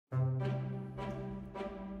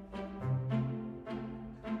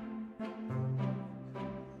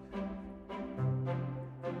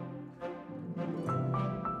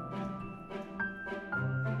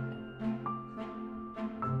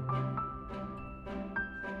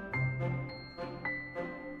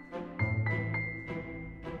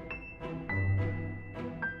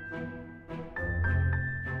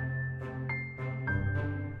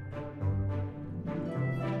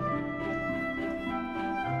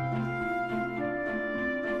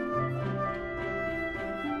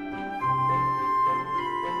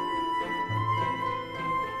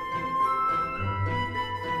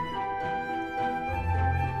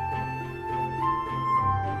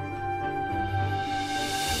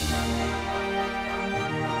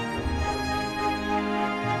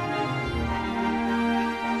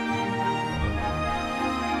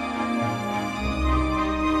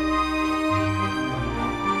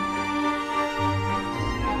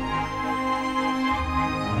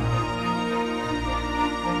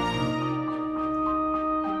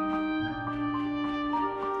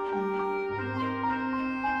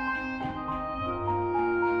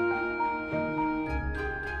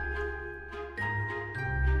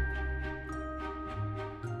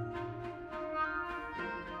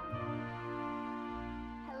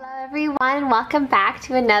everyone, welcome back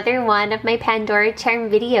to another one of my Pandora charm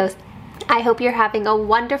videos. I hope you're having a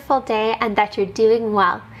wonderful day and that you're doing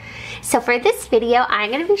well. So for this video, I'm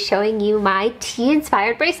going to be showing you my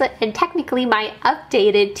tea-inspired bracelet, and technically my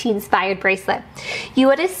updated tea-inspired bracelet. You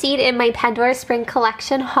would have seen in my Pandora Spring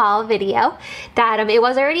Collection haul video that it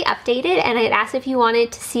was already updated, and I had asked if you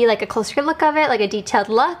wanted to see like a closer look of it, like a detailed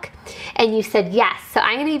look, and you said yes. So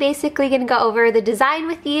I'm going to be basically going to go over the design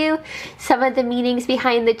with you, some of the meanings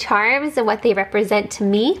behind the charms and what they represent to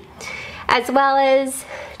me, as well as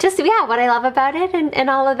just, yeah, what I love about it and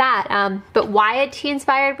all of that. But why a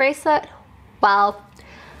tea-inspired bracelet? Well,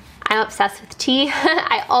 I'm obsessed with tea.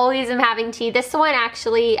 I always am having tea. This one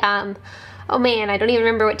actually, oh man, I don't even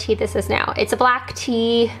remember what tea this is now. It's a black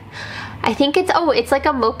tea. I think it's, oh, it's like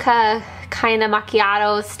a mocha kind of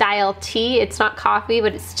macchiato style tea. It's not coffee,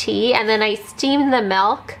 but it's tea. And then I steam the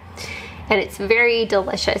milk, and it's very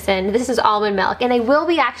delicious, and this is almond milk. And I will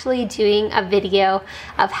be actually doing a video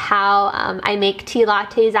of how I make tea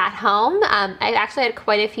lattes at home. I've actually had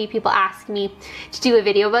quite a few people ask me to do a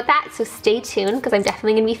video about that, so stay tuned because I'm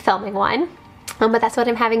definitely going to be filming one. But that's what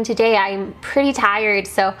I'm having today. I'm pretty tired,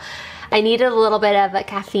 so I needed a little bit of a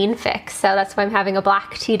caffeine fix, so that's why I'm having a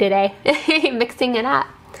black tea today, mixing it up.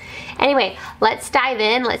 Anyway, let's dive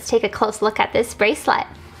in. Let's take a close look at this bracelet.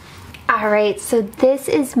 Alright, so this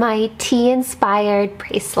is my tea-inspired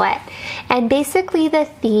bracelet, and basically the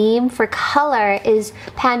theme for color is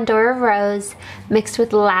Pandora Rose mixed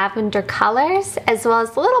with lavender colors, as well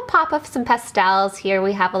as a little pop of some pastels. Here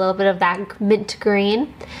we have a little bit of that mint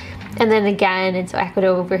green, and then again it's echoed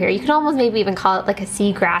over here. You can almost maybe even call it like a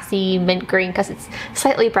seagrassy mint green because it's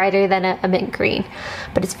slightly brighter than a mint green,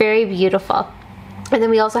 but it's very beautiful. And then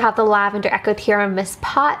we also have the lavender echoed here on Miss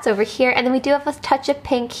Potts over here. And then we do have a touch of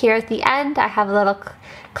pink here at the end. I have a little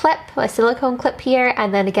clip, a silicone clip here,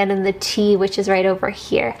 and then again in the tea, which is right over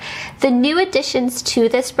here. The new additions to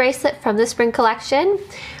this bracelet from the spring collection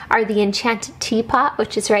are the enchanted teapot,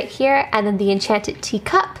 which is right here, and then the enchanted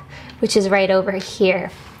teacup, which is right over here.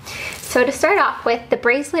 So to start off with, the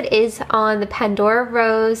bracelet is on the Pandora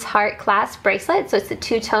Rose Heart Clasp bracelet. So it's a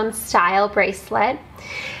two-tone style bracelet.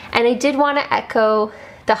 And I did want to echo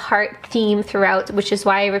the heart theme throughout, which is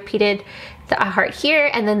why I repeated the heart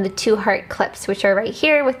here and then the two heart clips, which are right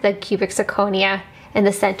here with the cubic zirconia in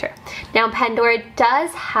the center. Now Pandora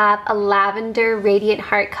does have a lavender radiant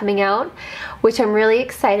heart coming out, which I'm really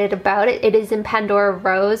excited about. It is in Pandora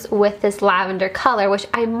Rose with this lavender color, which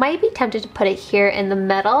I might be tempted to put it here in the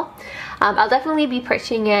middle. I'll definitely be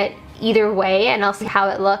purchasing it either way, and I'll see how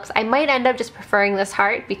it looks. I might end up just preferring this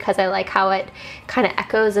heart because I like how it kind of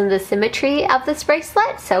echoes in the symmetry of this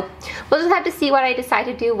bracelet. So we'll just have to see what I decide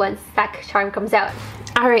to do once that charm comes out.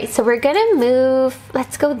 Alright, so we're gonna move,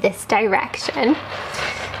 let's go this direction.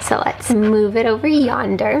 So let's move it over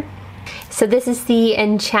yonder. So this is the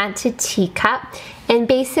enchanted teacup, and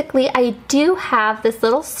basically I do have this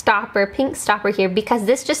little stopper, pink stopper here, because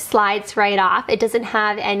this just slides right off. It doesn't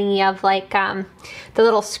have any of like the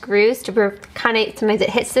little screws to kind of, sometimes it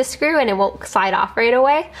hits the screw and it won't slide off right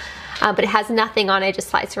away, but it has nothing on it, it just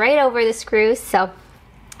slides right over the screws. So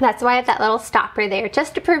that's why I have that little stopper there,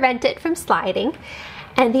 just to prevent it from sliding.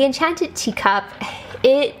 And the enchanted teacup,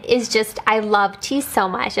 it is just, I love tea so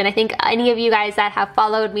much, and I think any of you guys that have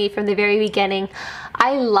followed me from the very beginning,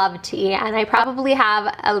 I love tea, and I probably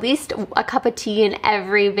have at least a cup of tea in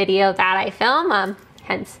every video that I film,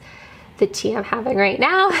 hence the tea I'm having right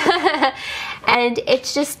now. And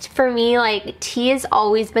it's just, for me, like, tea has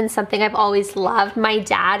always been something I've always loved. My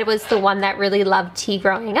dad was the one that really loved tea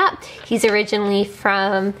growing up. He's originally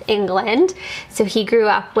from England, so he grew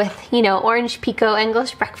up with, you know, orange pekoe,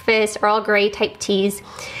 English breakfast, Earl Grey type teas.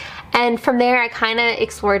 And from there I kind of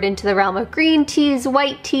explored into the realm of green teas,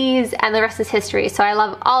 white teas, and the rest is history. So I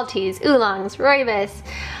love all teas, oolongs, rooibos,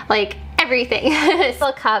 like everything. This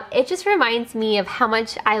little cup, it just reminds me of how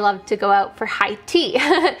much I love to go out for high tea.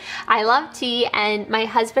 I love tea, and my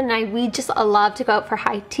husband and I, we just love to go out for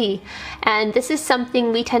high tea. And this is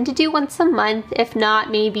something we tend to do once a month, if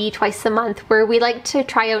not maybe twice a month, where we like to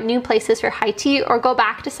try out new places for high tea or go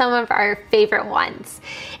back to some of our favorite ones.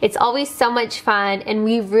 It's always so much fun and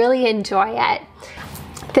we really enjoy it.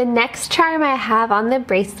 The next charm I have on the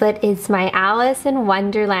bracelet is my Alice in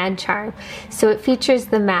Wonderland charm. So it features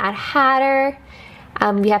the Mad Hatter,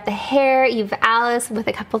 we have the hair, you have Alice with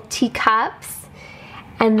a couple teacups,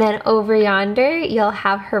 And then over yonder, you'll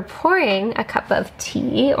have her pouring a cup of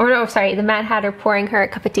tea, or no, sorry, the Mad Hatter pouring her a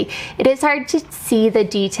cup of tea. It is hard to see the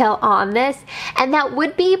detail on this, and that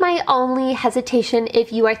would be my only hesitation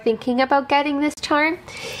if you are thinking about getting this charm,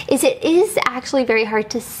 is it is actually very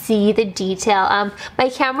hard to see the detail. My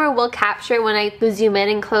camera will capture it when I zoom in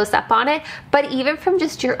and close up on it, but even from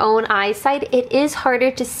just your own eyesight, it is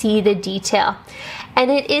harder to see the detail.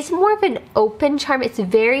 And it is more of an open charm. It's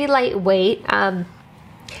very lightweight.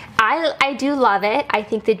 I do love it. I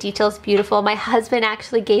think the detail is beautiful. My husband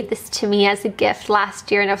actually gave this to me as a gift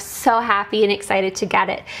last year, and I was so happy and excited to get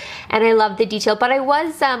it. And I love the detail, but I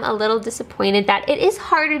was a little disappointed that it is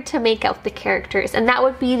harder to make out the characters, and that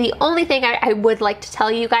would be the only thing I would like to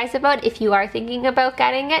tell you guys about if you are thinking about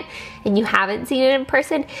getting it and you haven't seen it in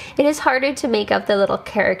person. It is harder to make out the little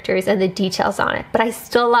characters and the details on it, but I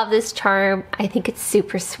still love this charm. I think it's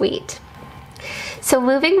super sweet. So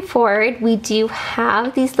moving forward, we do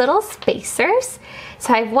have these little spacers.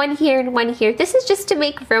 So I have one here and one here. This is just to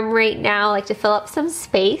make room right now, like to fill up some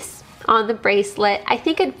space on the bracelet. I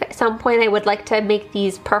think at some point I would like to make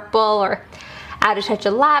these purple or add a touch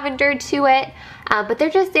of lavender to it, but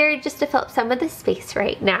they're just there just to fill up some of the space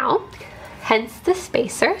right now, hence the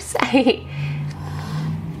spacers.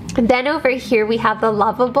 And then over here we have the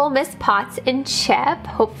lovable Miss Potts and Chip.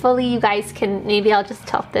 Hopefully you guys can, maybe I'll just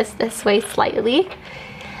tilt this way slightly.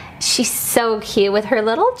 She's so cute with her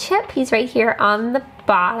little Chip. He's right here on the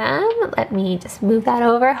bottom. Let me just move that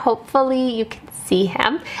over. Hopefully you can see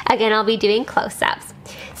him. Again, I'll be doing close-ups.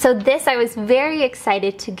 So this I was very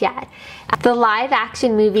excited to get. The live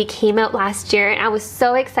action movie came out last year and I was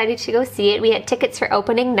so excited to go see it. We had tickets for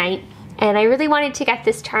opening night. And I really wanted to get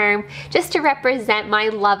this charm just to represent my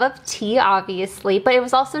love of tea, obviously, but it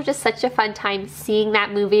was also just such a fun time seeing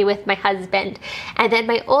that movie with my husband. And then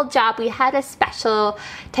my old job, we had a special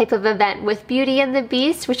type of event with Beauty and the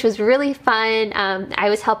Beast, which was really fun. I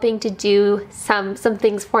was helping to do some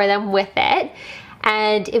things for them with it,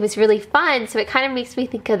 and it was really fun. So it kind of makes me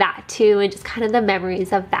think of that too, and just kind of the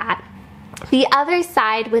memories of that. The other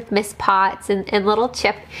side with Miss Potts and little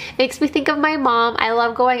Chip makes me think of my mom. I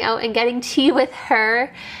love going out and getting tea with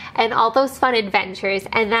her and all those fun adventures,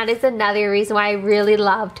 and that is another reason why I really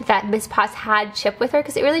loved that Miss Potts had Chip with her,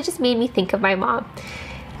 because it really just made me think of my mom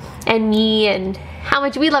and me and how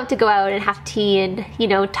much we love to go out and have tea and, you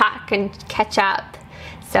know, talk and catch up.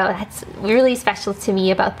 So that's really special to me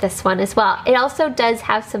about this one as well. It also does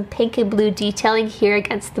have some pink and blue detailing here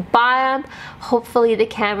against the bottom. Hopefully the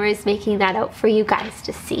camera is making that out for you guys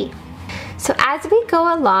to see. So as we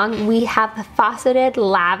go along, we have the faceted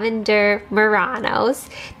lavender Muranos.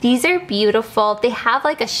 These are beautiful. They have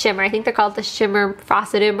like a shimmer. I think they're called the shimmer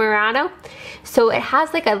faceted Murano. So it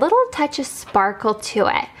has like a little touch of sparkle to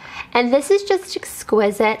it. And this is just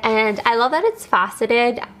exquisite, and I love that it's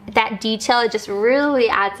faceted. That detail, it just really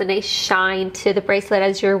adds a nice shine to the bracelet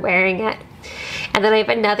as you're wearing it. And then I have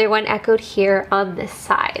another one echoed here on this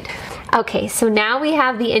side. Okay, so now we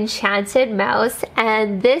have the Enchanted Mouse,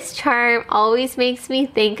 and this charm always makes me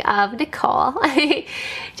think of Nicole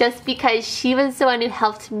just because she was the one who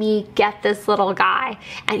helped me get this little guy,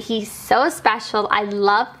 and he's so special. I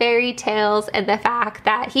love fairy tales, and the fact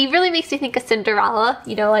that he really makes me think of Cinderella,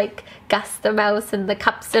 you know, like Gus the Mouse and the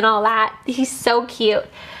cups and all that. He's so cute.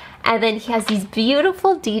 And then he has these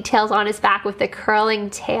beautiful details on his back with the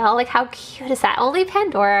curling tail. Like, how cute is that? Only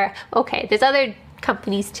Pandora. Okay, there's other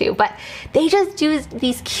companies too, but they just do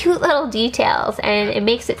these cute little details and it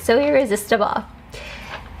makes it so irresistible.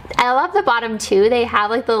 I love the bottom too. They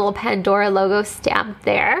have like the little Pandora logo stamp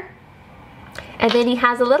there. And then he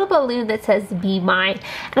has a little balloon that says "Be Mine."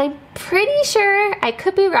 And I'm pretty sure, I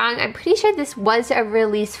could be wrong, I'm pretty sure this was a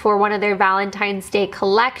release for one of their Valentine's Day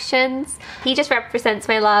collections. He just represents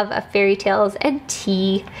my love of fairy tales and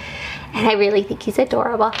tea. And I really think he's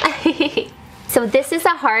adorable. So this is a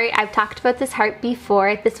heart. I've talked about this heart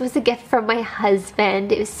before. This was a gift from my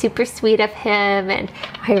husband. It was super sweet of him, and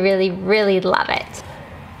I really, really love it.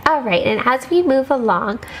 Alright, and as we move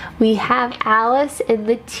along, we have Alice in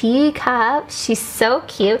the teacup. She's so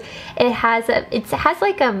cute. It has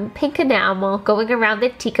like a pink enamel going around the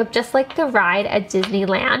teacup, just like the ride at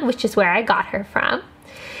Disneyland, which is where I got her from.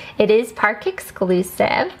 It is park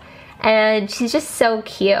exclusive, and she's just so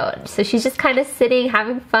cute. So she's just kind of sitting,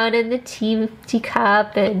 having fun in the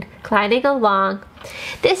teacup and gliding along.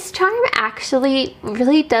 This charm actually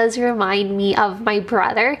really does remind me of my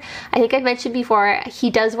brother. I think I mentioned before, he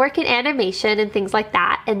does work in animation and things like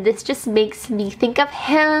that, and this just makes me think of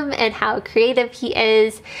him and how creative he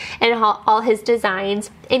is and all his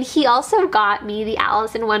designs. And he also got me the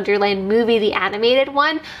Alice in Wonderland movie, the animated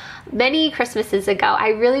one, many Christmases ago. I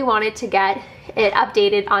really wanted to get it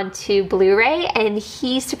updated onto Blu-ray, and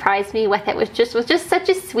he surprised me with it, which was just such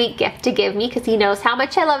a sweet gift to give me because he knows how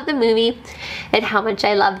much I love the movie and how much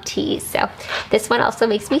I love teas. So this one also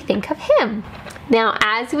makes me think of him. Now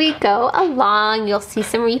as we go along, you'll see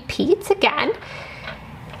some repeats again,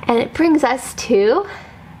 and it brings us to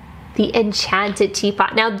the Enchanted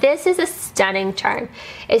Teapot. Now this is a stunning charm.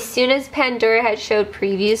 As soon as Pandora had showed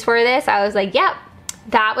previews for this, I was like, yep,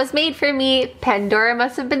 that was made for me. Pandora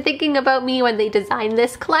must have been thinking about me when they designed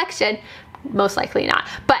this collection. Most likely not,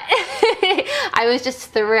 but I was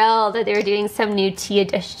just thrilled that they were doing some new tea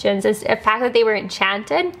additions. The fact that they were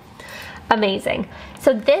enchanted, amazing.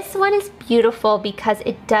 So this one is beautiful because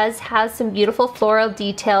it does have some beautiful floral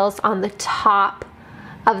details on the top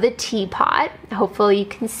of the teapot. Hopefully you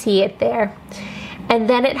can see it there. And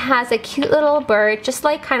then it has a cute little bird, just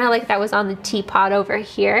like kind of like that was on the teapot over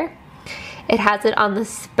here. It has it on the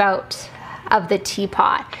spout of the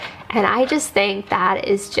teapot, and I just think that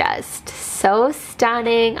is just so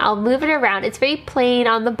stunning. I'll move it around. It's very plain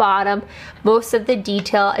on the bottom. Most of the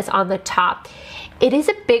detail is on the top. It is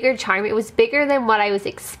a bigger charm. It was bigger than what I was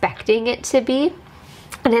expecting it to be,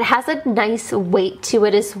 and it has a nice weight to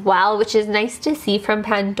it as well, which is nice to see from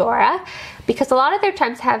Pandora, because a lot of their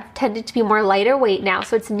charms have tended to be more lighter weight now,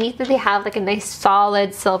 so it's neat that they have like a nice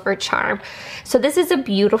solid silver charm. So this is a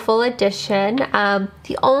beautiful addition.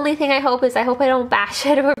 The only thing I hope is I don't bash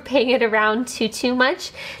it or bang it around too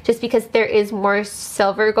much, just because there is more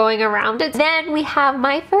silver going around it. Then we have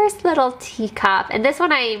my first little teacup, and this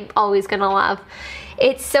one I'm always gonna love.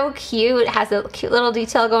 It's so cute. It has a cute little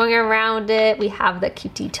detail going around it. We have the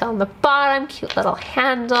cute detail on the bottom, cute little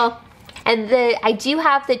handle. And I do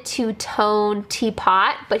have the two-tone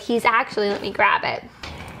teapot, but he's actually, let me grab it.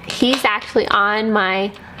 He's actually on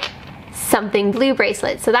my something blue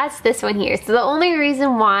bracelet. So that's this one here. So the only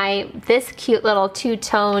reason why this cute little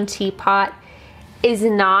two-tone teapot is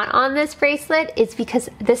not on this bracelet is because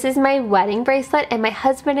this is my wedding bracelet, and my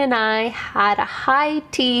husband and I had a high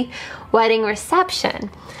tea wedding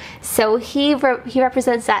reception. So he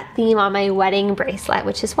represents that theme on my wedding bracelet,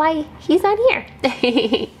 which is why he's on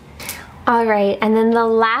here. Alright, and then the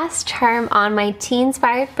last charm on my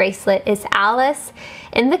tea-inspired bracelet is Alice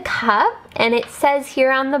in the Cup, and it says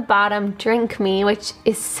here on the bottom, drink me, which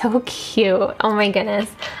is so cute. Oh my goodness.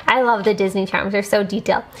 I love the Disney charms. They're so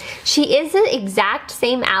detailed. She is the exact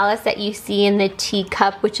same Alice that you see in the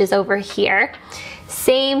teacup, which is over here.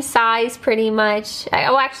 Same size pretty much.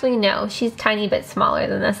 Oh, actually no, she's a tiny bit smaller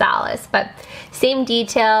than this Alice, but same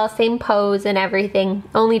detail, same pose and everything.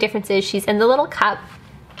 Only difference is she's in the little cup.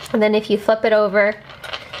 And then if you flip it over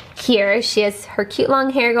here, she has her cute long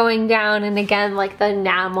hair going down, and again, like the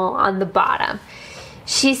enamel on the bottom.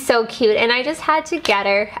 She's so cute, and I just had to get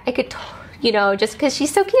her. I could, you know, just because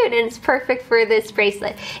she's so cute, and it's perfect for this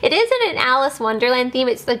bracelet. It isn't an Alice Wonderland theme,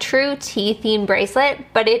 it's the true tea theme bracelet,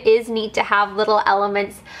 but it is neat to have little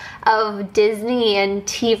elements of Disney and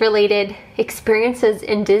tea related experiences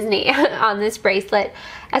in Disney on this bracelet,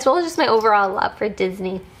 as well as just my overall love for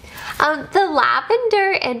Disney. The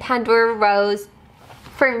lavender and Pandora rose,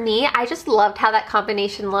 for me, I just loved how that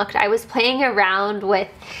combination looked. I was playing around with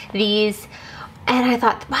these and I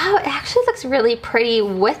thought, wow, it actually looks really pretty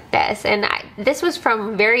with this. And this was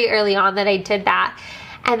from very early on that I did that.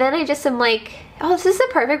 And then I just am like, oh, this is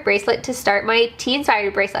a perfect bracelet to start my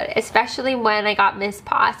tea-inspired bracelet, especially when I got Miss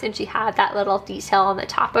Potts and she had that little detail on the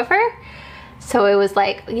top of her. So it was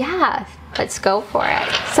like, yeah, let's go for it.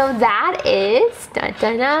 So that is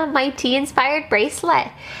my tea-inspired bracelet.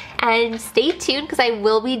 And stay tuned because I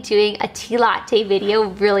will be doing a tea latte video.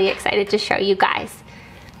 Really excited to show you guys.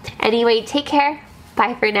 Anyway, take care.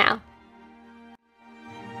 Bye for now.